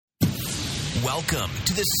Welcome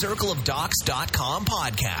to the CircleOfDocs.com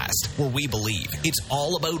podcast, where we believe it's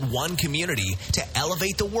all about one community to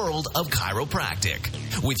elevate the world of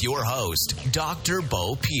chiropractic. With your host, Dr.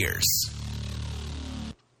 Bo Pierce.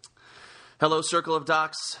 Hello, Circle of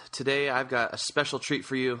Docs. Today I've got a special treat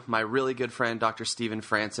for you, my really good friend, Dr. Stephen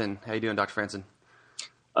Franson. How you doing, Dr. Franson?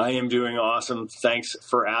 I am doing awesome. Thanks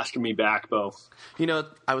for asking me back, Bo. You know,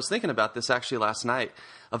 I was thinking about this actually last night.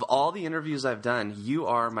 Of all the interviews I've done, you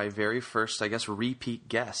are my very first, I guess, repeat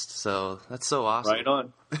guest. So that's so awesome. Right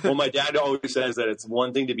on. Well, my dad always says that it's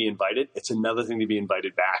one thing to be invited. It's another thing to be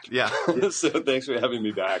invited back. Yeah. So thanks for having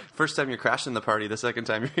me back. First time you're crashing the party, the second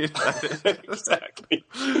time you're invited. Exactly.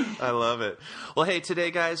 I love it. Well, hey,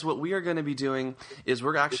 today, guys, what we are going to be doing is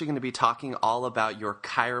we're actually going to be talking all about your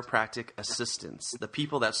chiropractic assistants, the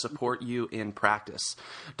people that support you in practice.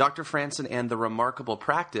 Dr. Franson and the Remarkable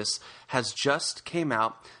Practice has just came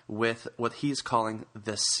out with what he's calling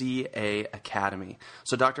the CA Academy.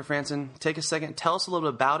 So, Dr. Franson, take a second, tell us a little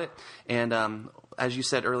bit about it, and as you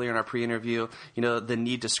said earlier in our pre-interview, you know, the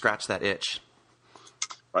need to scratch that itch.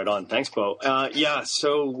 Right on. Thanks, Bo.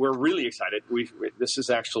 So we're really excited. This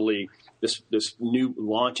is actually this new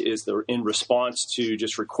launch is in response to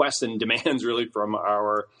just requests and demands really from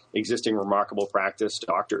our existing Remarkable Practice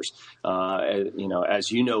doctors.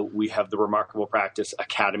 As you know, we have the Remarkable Practice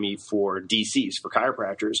Academy for DCs, for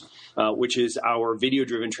chiropractors, which is our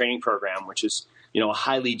video-driven training program, which is a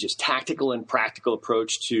highly just tactical and practical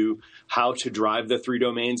approach to how to drive the three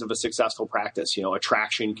domains of a successful practice,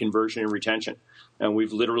 attraction, conversion, and retention. And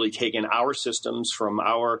we've literally taken our systems from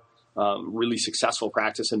our really successful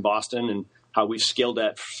practice in Boston and how we've scaled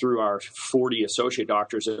that through our 40 associate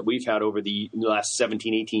doctors that we've had over the last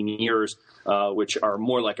 17, 18 years, which are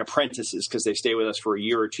more like apprentices because they stay with us for a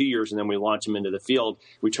year or 2 years and then we launch them into the field.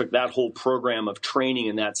 We took that whole program of training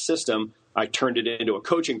in that system. I turned it into a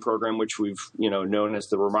coaching program, which we've known as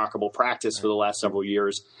the Remarkable Practice for the last several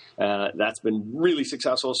years. That's been really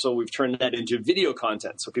successful. So we've turned that into video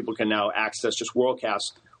content, so people can now access just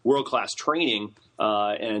world-class training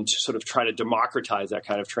and sort of try to democratize that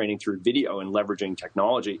kind of training through video and leveraging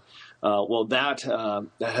technology. That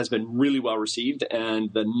has been really well received,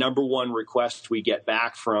 and the number one request we get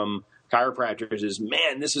back from chiropractors is,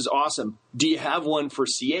 man, this is awesome. Do you have one for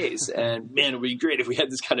CAs? And man, it would be great if we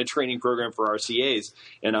had this kind of training program for our CAs.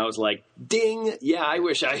 And I was like, ding, yeah, I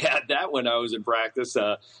wish I had that when I was in practice,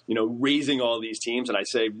 raising all these teams. And I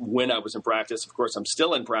say when I was in practice, of course, I'm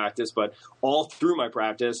still in practice, but all through my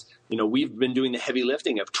practice, we've been doing the heavy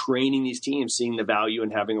lifting of training these teams, seeing the value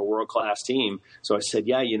in having a world-class team. So I said,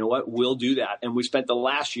 yeah, you know what, we'll do that. And we spent the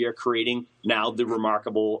last year creating now the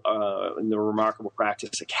Remarkable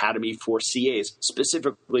Practice Academy for CAs,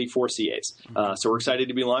 specifically for CAs. So we're excited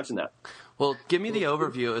to be launching that. Well, give me the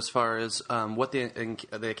overview as far as what the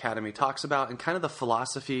Academy talks about and kind of the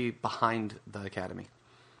philosophy behind the Academy.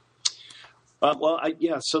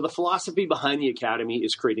 So the philosophy behind the Academy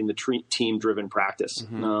is creating the team-driven practice.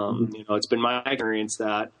 Mm-hmm. It's been my experience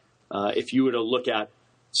that if you were to look at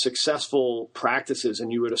successful practices and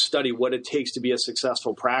you were to study what it takes to be a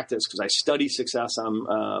successful practice, because I study success, I'm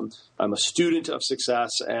a student of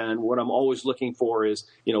success, and what I'm always looking for is,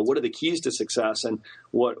 what are the keys to success? And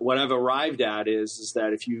what I've arrived at is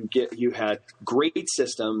that if you had great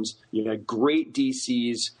systems, you had great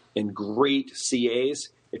DCs and great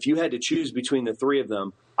CAs, if you had to choose between the three of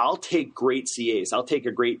them, I'll take great CAs. I'll take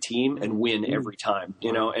a great team and win every time,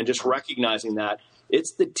 and just recognizing that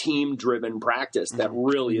it's the team-driven practice that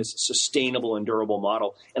really is a sustainable and durable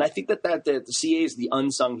model. And I think that the CA is the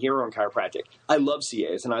unsung hero in chiropractic. I love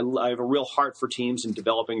CAs, and I have a real heart for teams and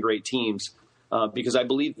developing great teams because I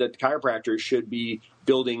believe that chiropractors should be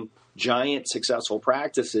building giant successful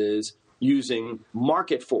practices using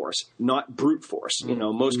market force, not brute force.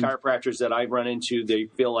 Most chiropractors that I run into, they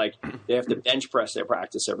feel like they have to bench press their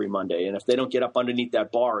practice every Monday. And if they don't get up underneath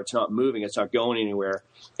that bar, it's not moving, it's not going anywhere.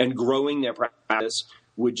 And growing their practice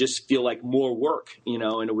would just feel like more work,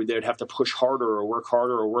 and they'd have to push harder or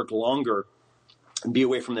work longer and be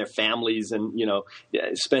away from their families and,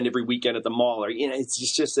 spend every weekend at the mall. Or,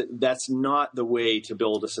 it's just that's not the way to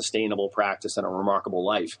build a sustainable practice and a remarkable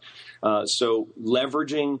life. So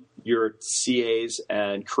leveraging your CAs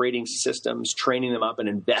and creating systems, training them up and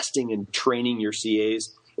investing in training your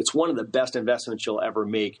CAs, it's one of the best investments you'll ever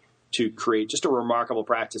make to create just a remarkable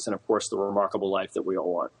practice and, of course, the remarkable life that we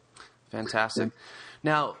all want. Fantastic.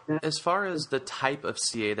 Now, as far as the type of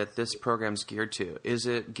CA that this program's geared to, is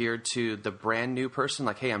it geared to the brand new person?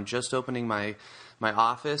 Like, hey, I'm just opening my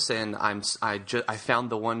office and I found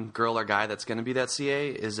the one girl or guy that's going to be that CA.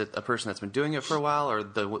 Is it a person that's been doing it for a while, or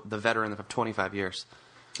the veteran of 25 years?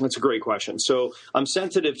 That's a great question. So I'm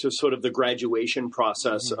sensitive to sort of the graduation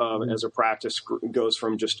process as a practice goes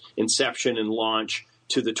from just inception and launch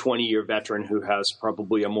to the 20-year veteran who has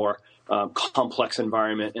probably a more complex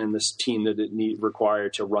environment and this team that it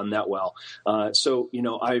required to run that well. So,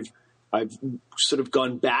 I've sort of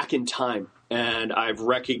gone back in time and I've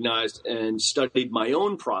recognized and studied my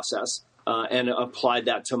own process and applied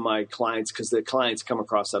that to my clients because the clients come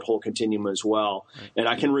across that whole continuum as well. Right. And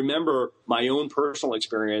I can remember my own personal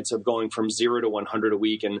experience of going from 0 to 100 a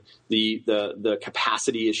week and the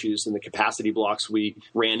capacity issues and the capacity blocks we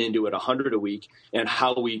ran into at 100 a week and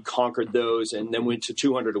how we conquered those and then went to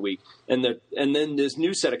 200 a week. And then this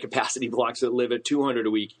new set of capacity blocks that live at 200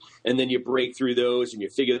 a week. And then you break through those and you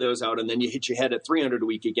figure those out. And then you hit your head at 300 a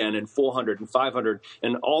week again and 400 and 500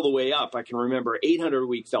 and all the way up. I can remember 800 a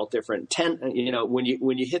week felt different. 10, when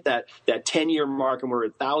you hit that 10-year mark and we're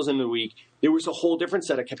at 1,000 a week, there was a whole different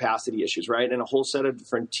set of capacity issues, right? And a whole set of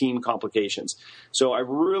different team complications. So I've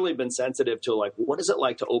really been sensitive to what is it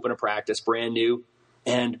like to open a practice brand new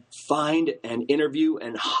and find and interview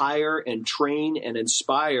and hire and train and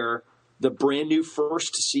inspire the brand new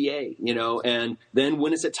first CA, and then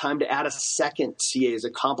when is it time to add a second CA as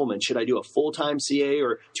a complement? Should I do a full-time CA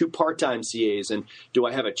or 2 part-time CAs? And do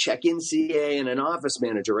I have a check-in CA and an office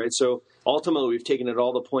manager, right? So ultimately we've taken it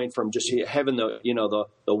all the point from just having the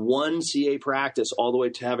one CA practice all the way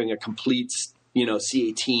to having a complete,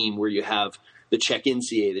 CA team where you have the check-in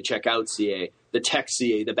CA, the check-out CA, the tech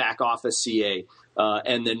CA, the back office CA,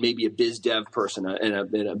 and then maybe a biz dev person and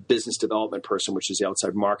a business development person, which is the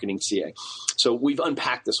outside marketing CA. So we've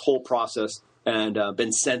unpacked this whole process and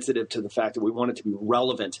been sensitive to the fact that we want it to be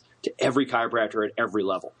relevant to every chiropractor at every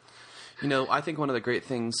level. I think one of the great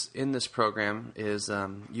things in this program is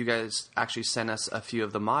you guys actually sent us a few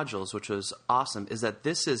of the modules, which was awesome, is that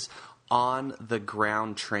this is on the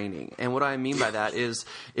ground training. And what I mean by that is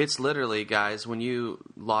it's literally, guys, when you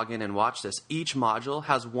log in and watch this, each module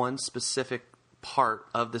has one specific part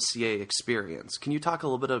of the CA experience. Can you talk a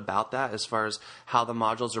little bit about that as far as how the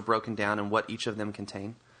modules are broken down and what each of them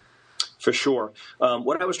contain? For sure.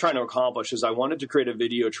 What I was trying to accomplish is I wanted to create a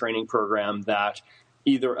video training program that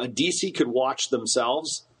either a DC could watch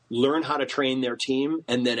themselves, learn how to train their team,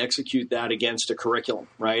 and then execute that against a curriculum,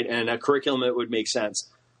 right? And a curriculum that would make sense.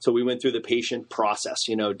 So we went through the patient process,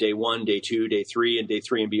 day 1, day 2, day 3, and day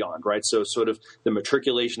 3 and beyond, right? So sort of the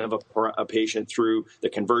matriculation of a patient through the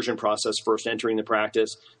conversion process, first entering the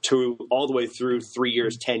practice, to all the way through 3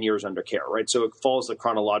 years, 10 years under care, right? So it follows the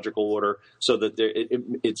chronological order so that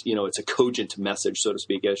it's a cogent message, so to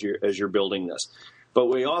speak, as you're building this. But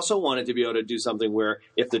we also wanted to be able to do something where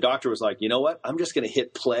if the doctor was like, you know what, I'm just going to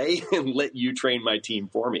hit play and let you train my team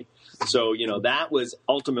for me. So, that was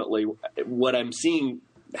ultimately what I'm seeing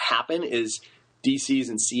happen is DCs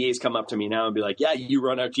and CAs come up to me now and be like, yeah, you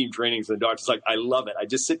run our team trainings. And the doctor's like, I love it. I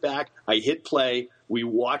just sit back, I hit play, we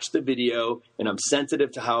watch the video, and I'm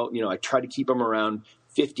sensitive to how, I try to keep them around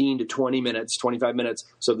 15 to 20 minutes, 25 minutes,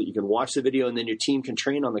 so that you can watch the video and then your team can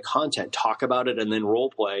train on the content, talk about it, and then role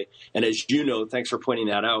play. And as you know, thanks for pointing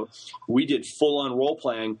that out, we did full-on role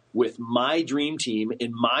playing with my dream team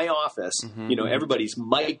in my office. Everybody's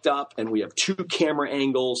mic'd up and we have 2 camera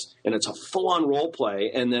angles and it's a full-on role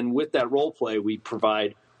play. And then with that role play, we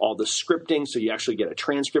provide all the scripting, so you actually get a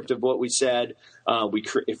transcript of what we said.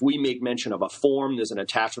 If we make mention of a form, there's an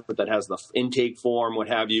attachment that has the intake form, what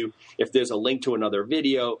have you. If there's a link to another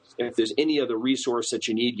video, if there's any other resource that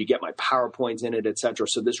you need, you get my PowerPoints in it, etc.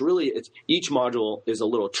 So this really, each module is a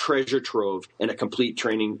little treasure trove and a complete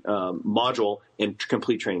training module and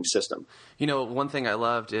complete training system. One thing I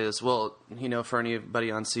loved is, for anybody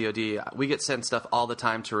on COD, we get sent stuff all the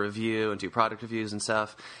time to review and do product reviews and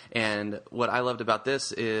stuff. And what I loved about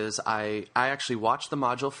this is I actually watched the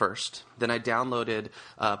module first, then I downloaded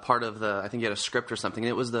part of I think you had a script or something. And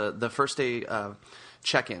it was the first day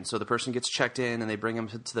check-in. So the person gets checked in and they bring them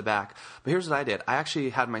to the back. But here's what I did. I actually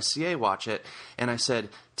had my CA watch it and I said,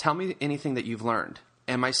 tell me anything that you've learned.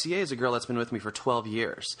 And my CA is a girl that's been with me for 12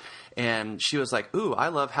 years. And she was like, ooh, I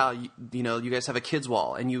love how, you guys have a kids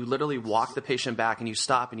wall and you literally walk the patient back and you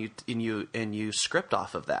stop and you script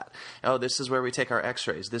off of that. Oh, this is where we take our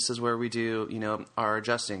x-rays. This is where we do, our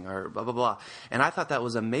adjusting or blah, blah, blah. And I thought that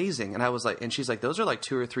was amazing. And I was like, and she's like, those are like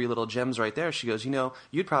 2 or 3 little gems right there. She goes,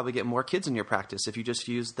 you'd probably get more kids in your practice if you just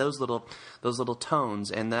use those little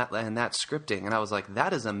tones and that scripting. And I was like,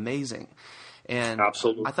 that is amazing. And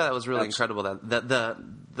absolutely. I thought it was really incredible that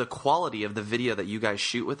the quality of the video that you guys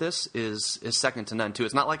shoot with this is second to none too.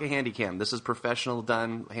 It's not like a handy cam. This is professional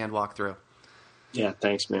done hand walk through. Yeah,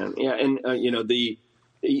 thanks, man. Yeah, and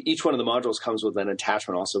each one of the modules comes with an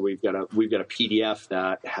attachment. Also, we've got a PDF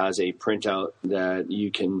that has a printout that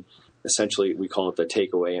you can essentially, we call it the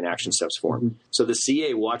takeaway and action steps form. Mm-hmm. So the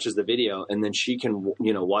CA watches the video, and then she can,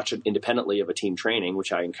 watch it independently of a team training,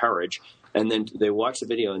 which I encourage. And then they watch the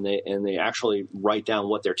video and they actually write down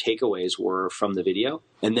what their takeaways were from the video,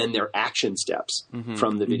 and then their action steps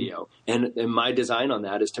from the video. And my design on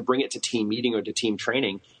that is to bring it to team meeting or to team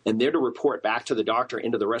training, and they're to report back to the doctor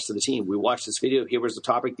and to the rest of the team. We watched this video. Here was the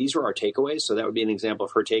topic. These are our takeaways. So that would be an example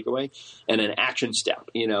of her takeaway, and an action step,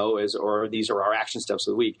 or these are our action steps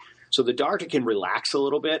of the week. So the doctor can relax a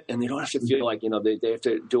little bit, and they don't have to feel like, they have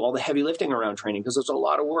to do all the heavy lifting around training, because there's a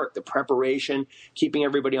lot of work, the preparation, keeping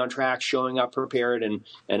everybody on track, showing up prepared and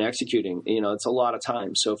executing. It's a lot of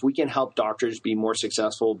time. So if we can help doctors be more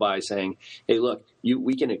successful by saying, hey, look,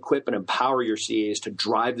 we can equip and empower your CAs to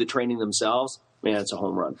drive the training themselves, man, it's a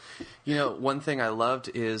home run. One thing I loved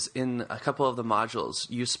is in a couple of the modules,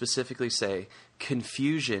 you specifically say,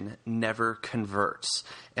 confusion never converts.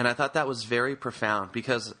 And I thought that was very profound,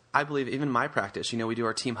 because I believe even in my practice, we do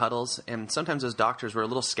our team huddles, and sometimes as doctors, we're a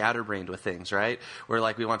little scatterbrained with things, right? We're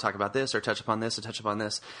like, we want to talk about this or touch upon this or touch upon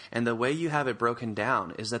this. And the way you have it broken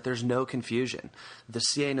down is that there's no confusion. The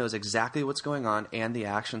CA knows exactly what's going on and the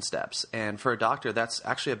action steps. And for a doctor, that's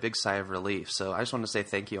actually a big sigh of relief. So I just want to say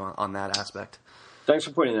thank you on that aspect. Thanks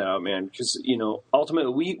for pointing that out, man, because,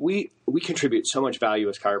 ultimately we contribute so much value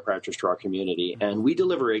as chiropractors to our community, and we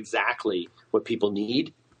deliver exactly what people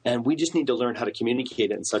need, and we just need to learn how to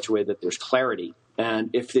communicate it in such a way that there's clarity.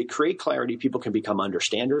 And if they create clarity, people can become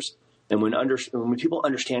understanders. And when people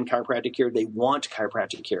understand chiropractic care, they want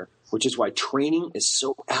chiropractic care, which is why training is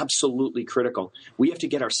so absolutely critical. We have to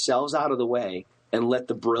get ourselves out of the way and let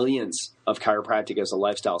the brilliance of chiropractic as a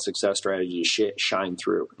lifestyle success strategy shine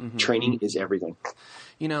through. Mm-hmm. Training is everything.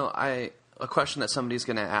 A question that somebody's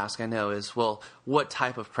going to ask, I know, is, well, what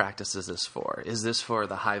type of practice is this for? Is this for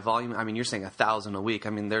the high volume? I mean, you're saying 1,000 a week. I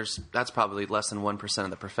mean, that's probably less than 1% of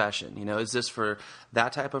the profession. Is this for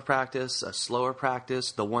that type of practice, a slower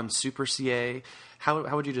practice, the one super CA?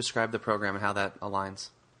 How would you describe the program and how that aligns?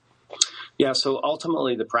 Yeah, so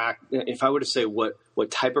ultimately, if I were to say what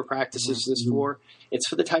type of practice is this for, it's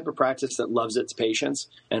for the type of practice that loves its patients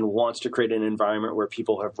and wants to create an environment where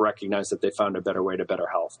people have recognized that they found a better way to better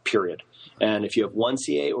health, period. And if you have one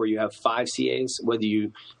CA or you have 5 CAs, whether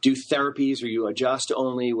you do therapies or you adjust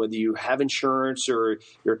only, whether you have insurance or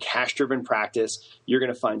you're a cash-driven practice, you're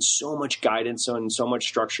going to find so much guidance and so much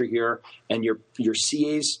structure here. And your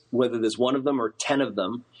CAs, whether there's one of them or 10 of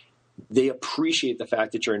them, they appreciate the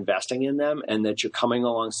fact that you're investing in them and that you're coming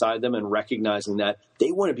alongside them and recognizing that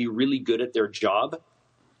they want to be really good at their job.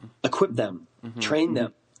 Equip them, train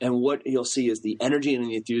them. And what you'll see is the energy and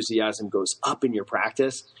the enthusiasm goes up in your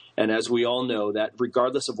practice. And as we all know, that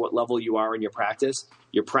regardless of what level you are in your practice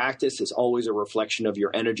is always a reflection of your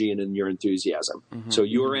energy and your enthusiasm. So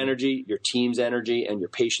your energy, your team's energy, and your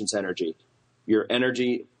patient's energy. Your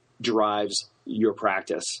energy drives your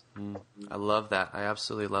practice. I love that. I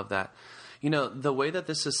absolutely love that. The way that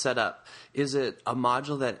this is set up, is it a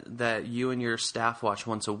module that you and your staff watch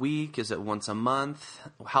once a week? Is it once a month?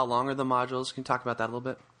 How long are the modules? Can you talk about that a little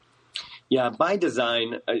bit? Yeah, by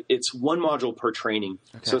design, it's one module per training.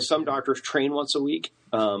 Okay. So some doctors train once a week.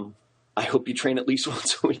 I hope you train at least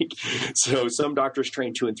once a week. So some doctors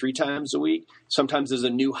train 2 and 3 times a week. Sometimes there's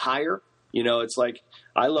a new hire. It's like,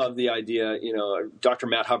 I love the idea, Dr.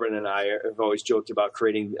 Matt Hubbard and I have always joked about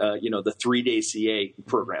creating, the 3-day CA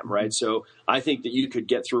program, right? So I think that you could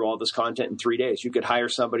get through all this content in 3 days. You could hire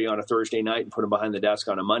somebody on a Thursday night and put them behind the desk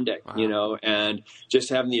on a Monday, wow. And just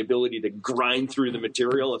having the ability to grind through the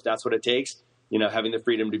material if that's what it takes, having the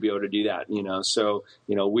freedom to be able to do that, So,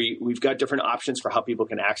 we've got different options for how people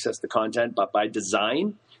can access the content, but by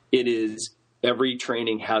design, it is every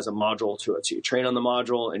training has a module to it. So you train on the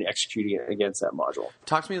module and execute against that module.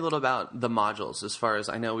 Talk to me a little about the modules, as far as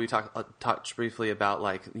I know we touched briefly about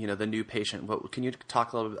the new patient. But can you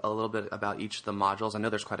talk a little bit about each of the modules? I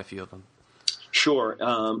know there's quite a few of them. Sure.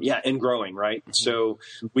 And growing, right? So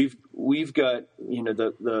we've got,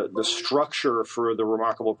 the structure for the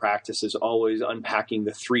remarkable practice is always unpacking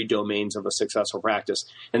the 3 domains of a successful practice.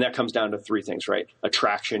 And that comes down to 3 things, right?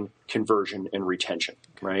 Attraction, conversion, and retention,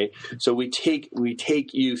 right? So we take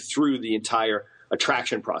you through the entire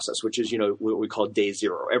attraction process, which is, what we call day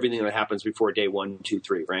zero, everything that happens before day 1, 2,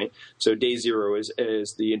 3, right? So day zero is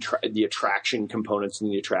the attraction components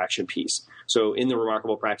and the attraction piece. So in the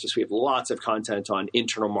Remarkable Practice, we have lots of content on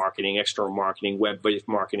internal marketing, external marketing, web-based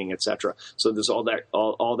marketing, etc. So there's all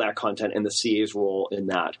that content and the CA's role in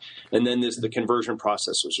that. And then there's the conversion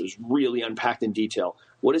process, which is really unpacked in detail.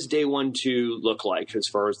 What does day 1, 2 look like as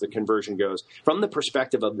far as the conversion goes from the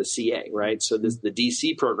perspective of the CA, right? So there's the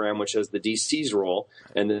DC program, which has the DC's role,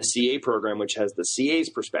 and the CA program, which has the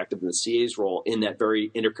CA's perspective and the CA's role in that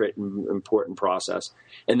very intricate and important process.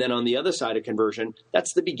 And then on the other side of conversion,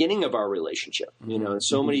 that's the beginning of our relationship, and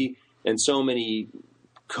so many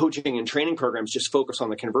coaching and training programs just focus on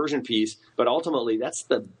the conversion piece, but ultimately that's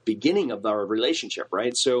the beginning of our relationship,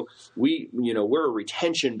 right? So we're a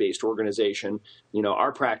retention-based organization.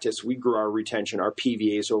 Our practice, we grew our retention, our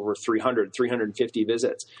PVA is over 350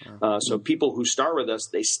 visits. So people who start with us,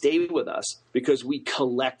 they stay with us because we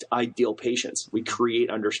collect ideal patients. We create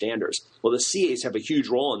understanders. Well, the CAs have a huge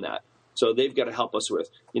role in that. So they've got to help us with,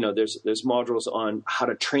 there's modules on how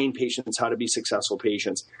to train patients, how to be successful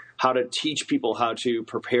patients, how to teach people how to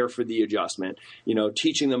prepare for the adjustment,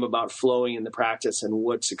 teaching them about flowing in the practice and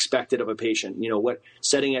what's expected of a patient, what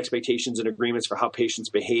setting expectations and agreements for how patients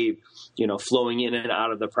behave, flowing in and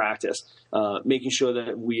out of the practice, making sure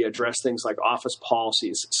that we address things like office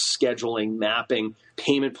policies, scheduling, mapping,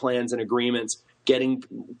 payment plans and agreements, getting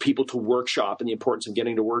people to workshop and the importance of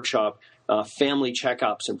getting to workshop, family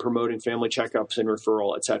checkups and promoting family checkups and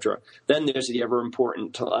referral, et cetera. Then there's the ever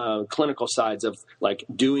important clinical sides of like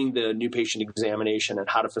doing the new patient examination and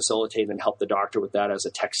how to facilitate and help the doctor with that as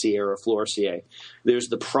a tech CA or a floor CA. There's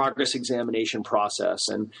the progress examination process,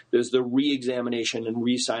 and there's the re-examination and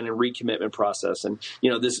re-sign and recommitment process. And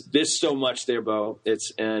there's so much there, Bo.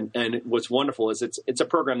 And what's wonderful is it's a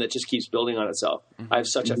program that just keeps building on itself. I have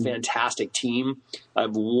such a fantastic team. I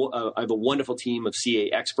have a wonderful team of CA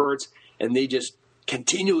experts, and they just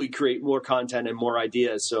continually create more content and more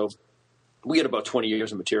ideas. So we get about 20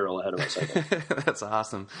 years of material ahead of us, I think. That's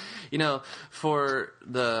awesome. For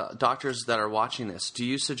the doctors that are watching this, do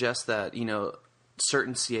you suggest that,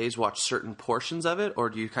 certain CAs watch certain portions of it,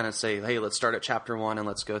 or do you kind of say, hey, let's start at chapter 1 and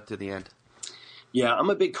let's go through the end? Yeah,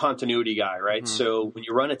 I'm a big continuity guy, right? Mm-hmm. So when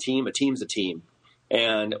you run a team's a team.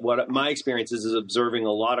 And what my experience is observing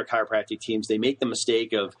a lot of chiropractic teams, they make the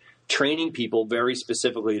mistake of training people very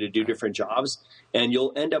specifically to do different jobs, and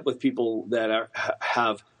you'll end up with people that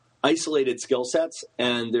have isolated skill sets,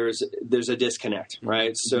 and there's a disconnect,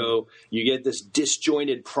 right? Mm-hmm. So you get this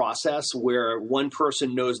disjointed process where one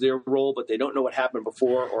person knows their role, but they don't know what happened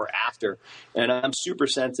before or after. And I'm super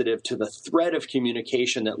sensitive to the thread of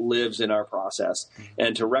communication that lives in our process,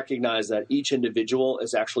 and to recognize that each individual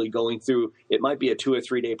is actually going through, it might be a 2 or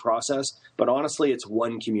 3 day process, but honestly, it's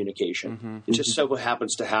one communication. Mm-hmm. It just so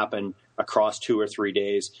happens to happen across 2 or 3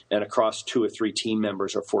 days and across 2 or 3 team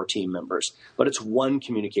members or 4 team members. But it's one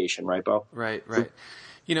communication, right, Bo? Right.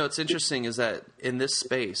 It's interesting is that in this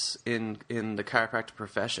space, in the chiropractic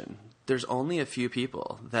profession, there's only a few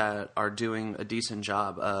people that are doing a decent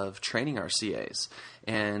job of training our CAs.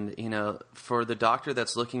 And, for the doctor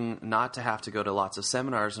that's looking not to have to go to lots of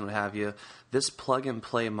seminars and what have you, this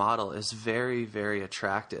plug-and-play model is very, very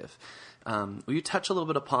attractive. Will you touch a little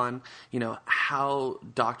bit upon, how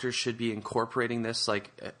doctors should be incorporating this?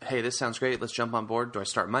 Like, hey, this sounds great. Let's jump on board. Do I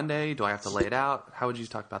start Monday? Do I have to lay it out? How would you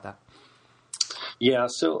talk about that? Yeah.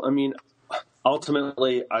 So,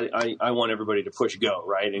 ultimately, I want everybody to push go,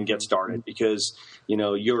 right, and get started, because,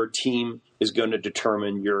 your team is going to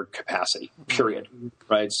determine your capacity, period,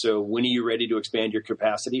 right? So when are you ready to expand your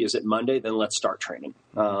capacity? Is it Monday? Then let's start training.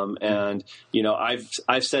 And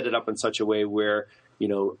I've set it up in such a way where,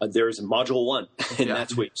 there's module 1, and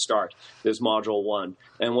that's where you start. There's module 1.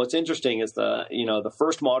 And what's interesting is the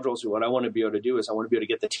first module is what I want to be able to do is I want to be able to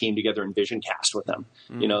get the team together and vision cast with them.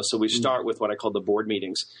 So we start with what I call the board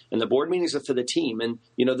meetings, and the board meetings are for the team. And,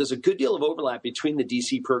 there's a good deal of overlap between the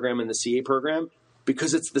DC program and the CA program,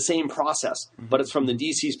 because it's the same process, but it's from the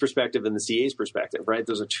DC's perspective and the CA's perspective, right?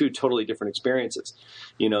 Those are 2 totally different experiences,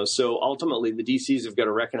 so ultimately the DCs have got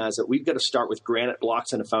to recognize that we've got to start with granite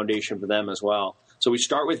blocks and a foundation for them as well. So we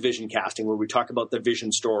start with vision casting, where we talk about the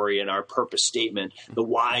vision story and our purpose statement. The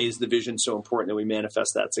why is the vision so important that we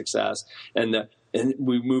manifest that success, and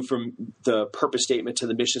we move from the purpose statement to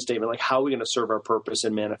the mission statement, like how are we going to serve our purpose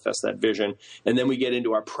and manifest that vision? And then we get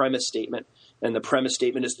into our premise statement. And the premise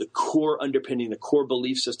statement is the core underpinning, the core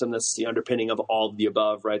belief system that's the underpinning of all of the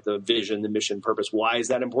above, right? The vision, the mission, purpose. Why is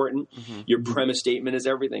that important? Your premise statement is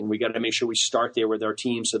everything. We got to make sure we start there with our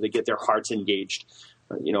team so they get their hearts engaged.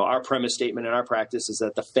 Our premise statement in our practice is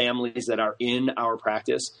that the families that are in our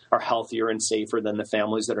practice are healthier and safer than the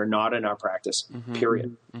families that are not in our practice,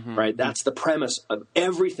 period. Right? That's the premise of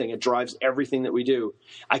everything. It drives everything that we do.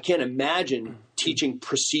 I can't imagine teaching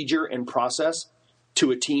procedure and process to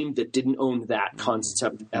a team that didn't own that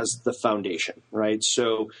concept as the foundation, right?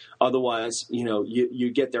 So otherwise, you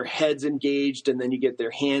get their heads engaged and then you get their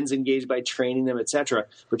hands engaged by training them, et cetera.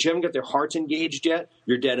 But you haven't got their hearts engaged yet,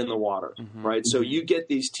 you're dead in the water, right? So you get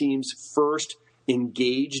these teams first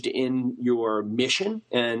engaged in your mission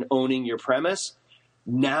and owning your premise.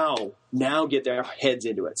 Now get their heads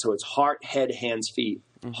into it. So it's heart, head, hands, feet.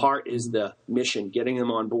 Heart is the mission, getting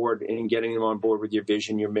them on board and getting them on board with your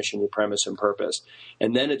vision, your mission, your premise and purpose.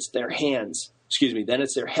 And then it's their hands, then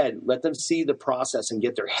it's their head. Let them see the process and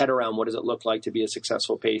get their head around what does it look like to be a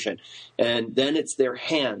successful patient. And then it's their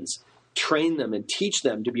hands. Train them and teach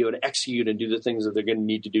them to be able to execute and do the things that they're going to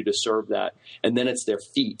need to do to serve that. And then it's their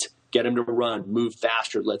feet. Get them to run, move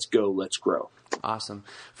faster. Let's go. Let's grow. Awesome.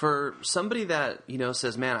 For somebody that,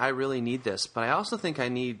 says, man, I really need this, but I also think I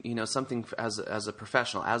need, something as a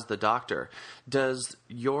professional, as the doctor. Does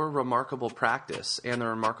your Remarkable Practice and the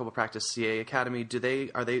Remarkable Practice CA Academy, do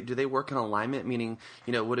they work in alignment? Meaning,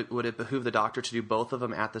 would it behoove the doctor to do both of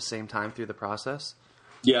them at the same time through the process?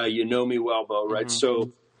 Yeah, you know me well, Bo, right?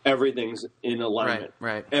 So everything's in alignment.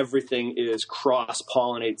 Right. Everything is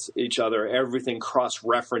cross-pollinates each other. Everything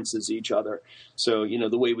cross-references each other. So,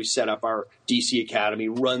 the way we set up our DC Academy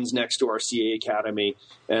runs next to our CA Academy.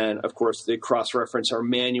 And, of course, they cross-reference our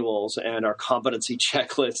manuals and our competency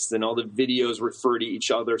checklists, and all the videos refer to each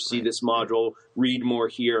other. See this module, read more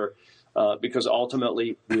here. Because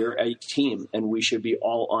ultimately we're a team and we should be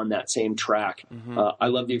all on that same track. I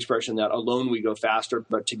love the expression that alone we go faster,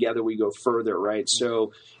 but together we go further, right?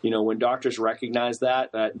 So, when doctors recognize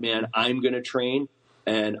that man, I'm going to train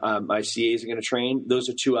and my CAs are going to train, those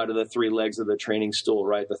are 2 out of the 3 legs of the training stool,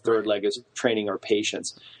 right? The third leg is training our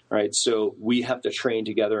patients, right? So we have to train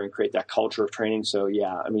together and create that culture of training. So,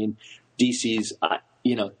 yeah, DCs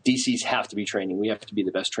DCs have to be training. We have to be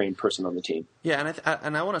the best trained person on the team. Yeah,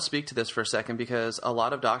 and I want to speak to this for a second because a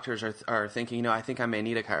lot of doctors are thinking, I think I may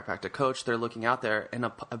need a chiropractic coach. They're looking out there, and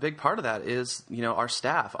a big part of that is, our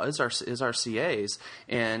staff, is our CAs,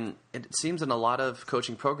 and it seems in a lot of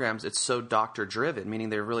coaching programs it's so doctor driven, meaning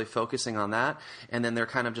they're really focusing on that, and then they're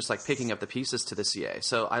kind of just like picking up the pieces to the CA.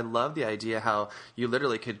 So I love the idea how you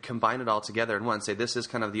literally could combine it all together in one. Say this is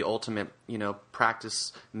kind of the ultimate,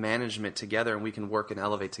 practice management together, and we can work and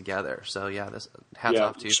elevate together. So yeah, this hats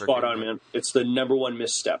off to you. Spot on, man. It's the number one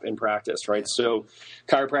misstep in practice, right? So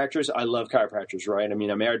chiropractors, I love chiropractors, right? I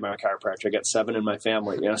married my chiropractor. I got 7 in my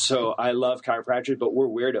family, so I love chiropractors, but we're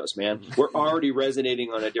weirdos, man. We're already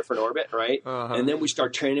resonating on a different orbit, right? And then we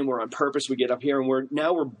start training. We're on purpose. We get up here and we're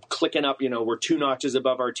clicking up, we're 2 notches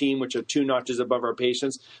above our team, which are 2 notches above our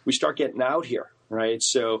patients. We start getting out here. Right.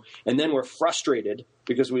 So, and then we're frustrated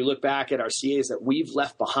because we look back at our CAs that we've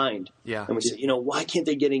left behind. Yeah. And we say, why can't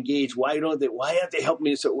they get engaged? Why aren't they helping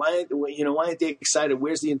me? So why aren't they excited?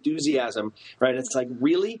 Where's the enthusiasm? Right. It's like,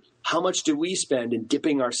 really? How much do we spend in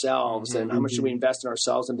dipping ourselves and how much do we invest in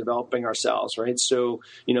ourselves and developing ourselves? Right. So,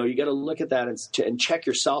 you got to look at that and check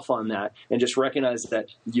yourself on that and just recognize that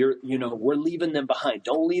we're leaving them behind.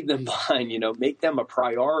 Don't leave them behind, make them a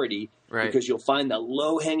priority. Right. Because you'll find the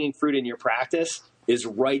low-hanging fruit in your practice is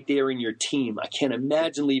right there in your team. I can't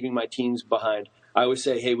imagine leaving my teams behind. I always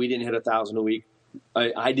say, hey, we didn't hit 1,000 a week.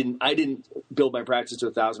 I didn't build my practice to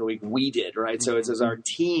 1,000 a week. We did, right? So it's as our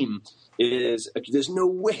team is. There's no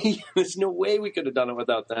way we could have done it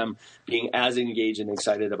without them being as engaged and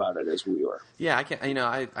excited about it as we were. Yeah, I can't.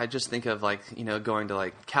 I just think of going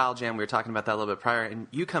to Cal Jam. We were talking about that a little bit prior, and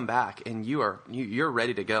you come back and you're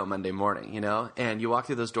ready to go Monday morning, and you walk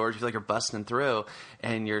through those doors, you feel like you're busting through,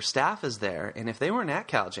 and your staff is there. And if they weren't at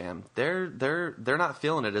Cal Jam, they're not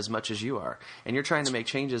feeling it as much as you are, and you're trying to make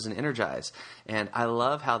changes and energize. And I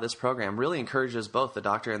love how this program really encourages both the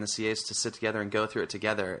doctor and the CAs to sit together and go through it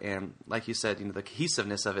together. And like you said, the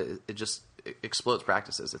cohesiveness of it just explodes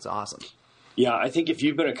practices. It's awesome. Yeah, I think if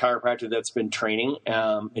you've been a chiropractor that's been training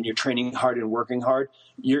and you're training hard and working hard,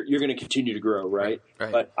 you're going to continue to grow, right?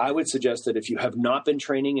 But I would suggest that if you have not been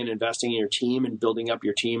training and investing in your team and building up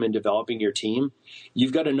your team and developing your team,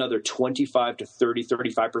 you've got another 25 to 30,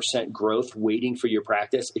 35% growth waiting for your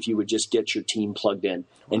practice if you would just get your team plugged in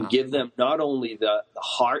and give them not only the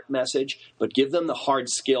heart message, but give them the hard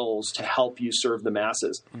skills to help you serve the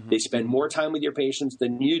masses. They spend more time with your patients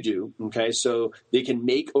than you do, okay? So they can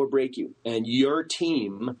make or break you, and your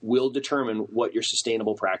team will determine what your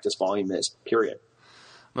sustainable practice volume is, period.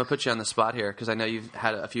 I'm going to put you on the spot here because I know you've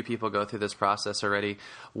had a few people go through this process already.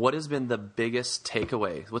 What has been the biggest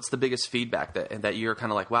takeaway? What's the biggest feedback that you're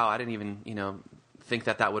kind of like, wow, I didn't even, think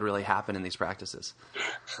that would really happen in these practices?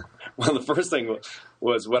 Well, the first thing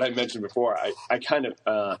was what I mentioned before. I kind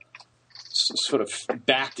of sort of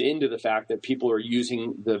backed into the fact that people are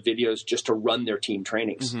using the videos just to run their team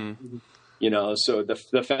trainings. So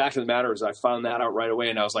the fact of the matter is I found that out right away,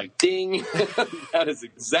 and I was like, ding, that is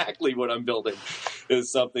exactly what I'm building, is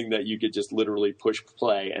something that you could just literally push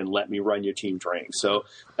play and let me run your team training. So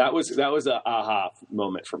that was a aha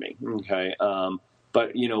moment for me. Okay.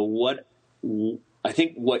 But what I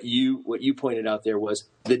think what you pointed out there was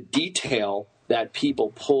the detail that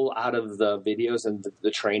people pull out of the videos and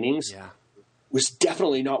the trainings was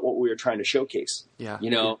definitely not what we were trying to showcase.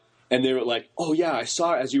 And they were like, oh, yeah, I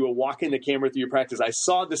saw as you were walking the camera through your practice, I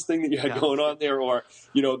saw this thing that you had going on there, or,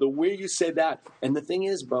 the way you said that. And the thing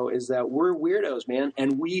is, Bo, is that we're weirdos, man,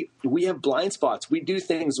 and we have blind spots. We do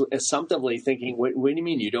things assumptively thinking, what do you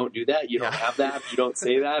mean you don't do that? You don't have that? You don't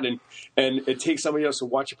say that? And it takes somebody else to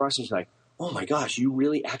watch your process like, oh, my gosh, you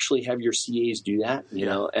really actually have your CAs do that?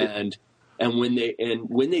 And when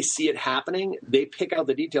they see it happening, they pick out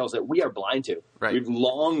the details that we are blind to. Right. We've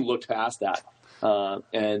long looked past that.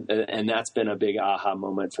 And that's been a big aha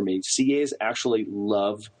moment for me. CAs actually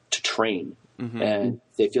love to train, and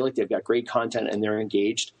they feel like they've got great content and they're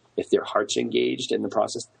engaged. If their heart's engaged in the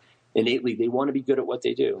process, innately they want to be good at what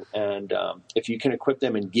they do. And if you can equip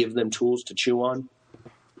them and give them tools to chew on,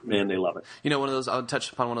 man, they love it. One of those, I'll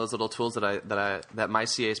touch upon one of those little tools that my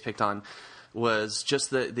CAs picked on was just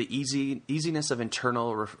the easiness of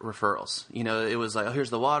internal referrals. It was like, oh, here's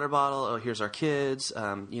the water bottle. Oh, here's our kids.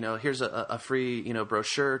 Here's a free,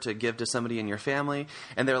 brochure to give to somebody in your family.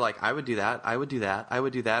 And they're like, I would do that. I would do that. I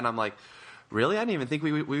would do that. And I'm like, really? I didn't even think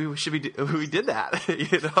we should be we did that,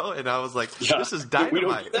 And I was like, this is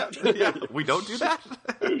dynamite. We don't do that.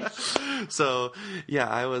 So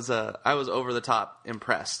I was over the top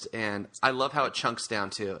impressed, and I love how it chunks down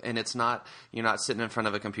too. And it's not, you're not sitting in front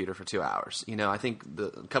of a computer for 2 hours. I think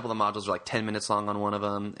a couple of the modules are like 10 minutes long on one of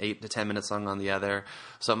them, 8 to 10 minutes long on the other.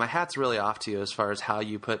 So my hat's really off to you as far as how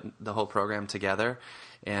you put the whole program together,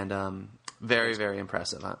 and very, very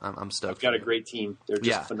impressive. I'm stoked. I've got a great team. They're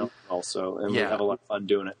just phenomenal. And we have a lot of fun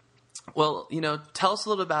doing it. Well, tell us a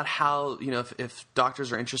little about how, if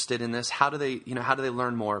doctors are interested in this, how do they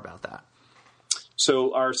learn more about that?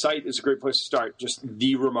 So our site is a great place to start. Just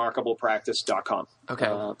theremarkablepractice.com. Okay.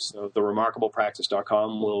 So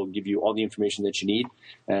theremarkablepractice.com will give you all the information that you need,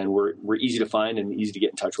 and we're easy to find and easy to get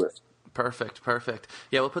in touch with. Perfect.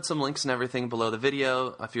 Yeah, we'll put some links and everything below the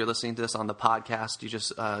video. If you're listening to this on the podcast, you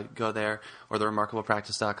just go there, or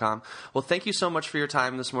theremarkablepractice.com. Well, thank you so much for your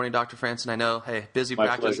time this morning, Dr. Franson. I know, busy My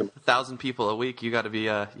practice, pleasure. 1,000 people a week. You're going to be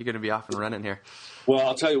off and running here. Well,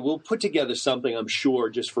 I'll tell you, we'll put together something, I'm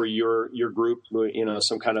sure, just for your group,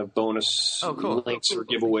 some kind of bonus links or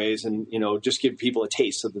giveaways, and, just give people a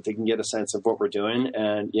taste so that they can get a sense of what we're doing.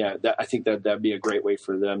 And I think that'd be a great way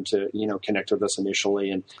for them to, connect with us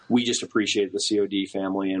initially. And we just appreciate the COD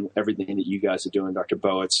family and everything that you guys are doing, Dr.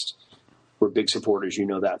 Bo. We're big supporters. You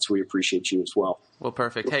know that, so we appreciate you as well. Well,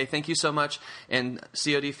 perfect. Hey, thank you so much. And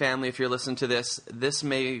COD family, if you're listening to this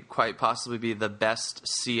may quite possibly be the best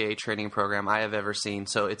CA training program I have ever seen.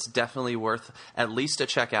 So it's definitely worth at least a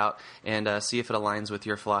check out and see if it aligns with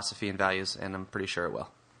your philosophy and values, and I'm pretty sure it will.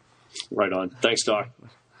 Right on. Thanks, Doc.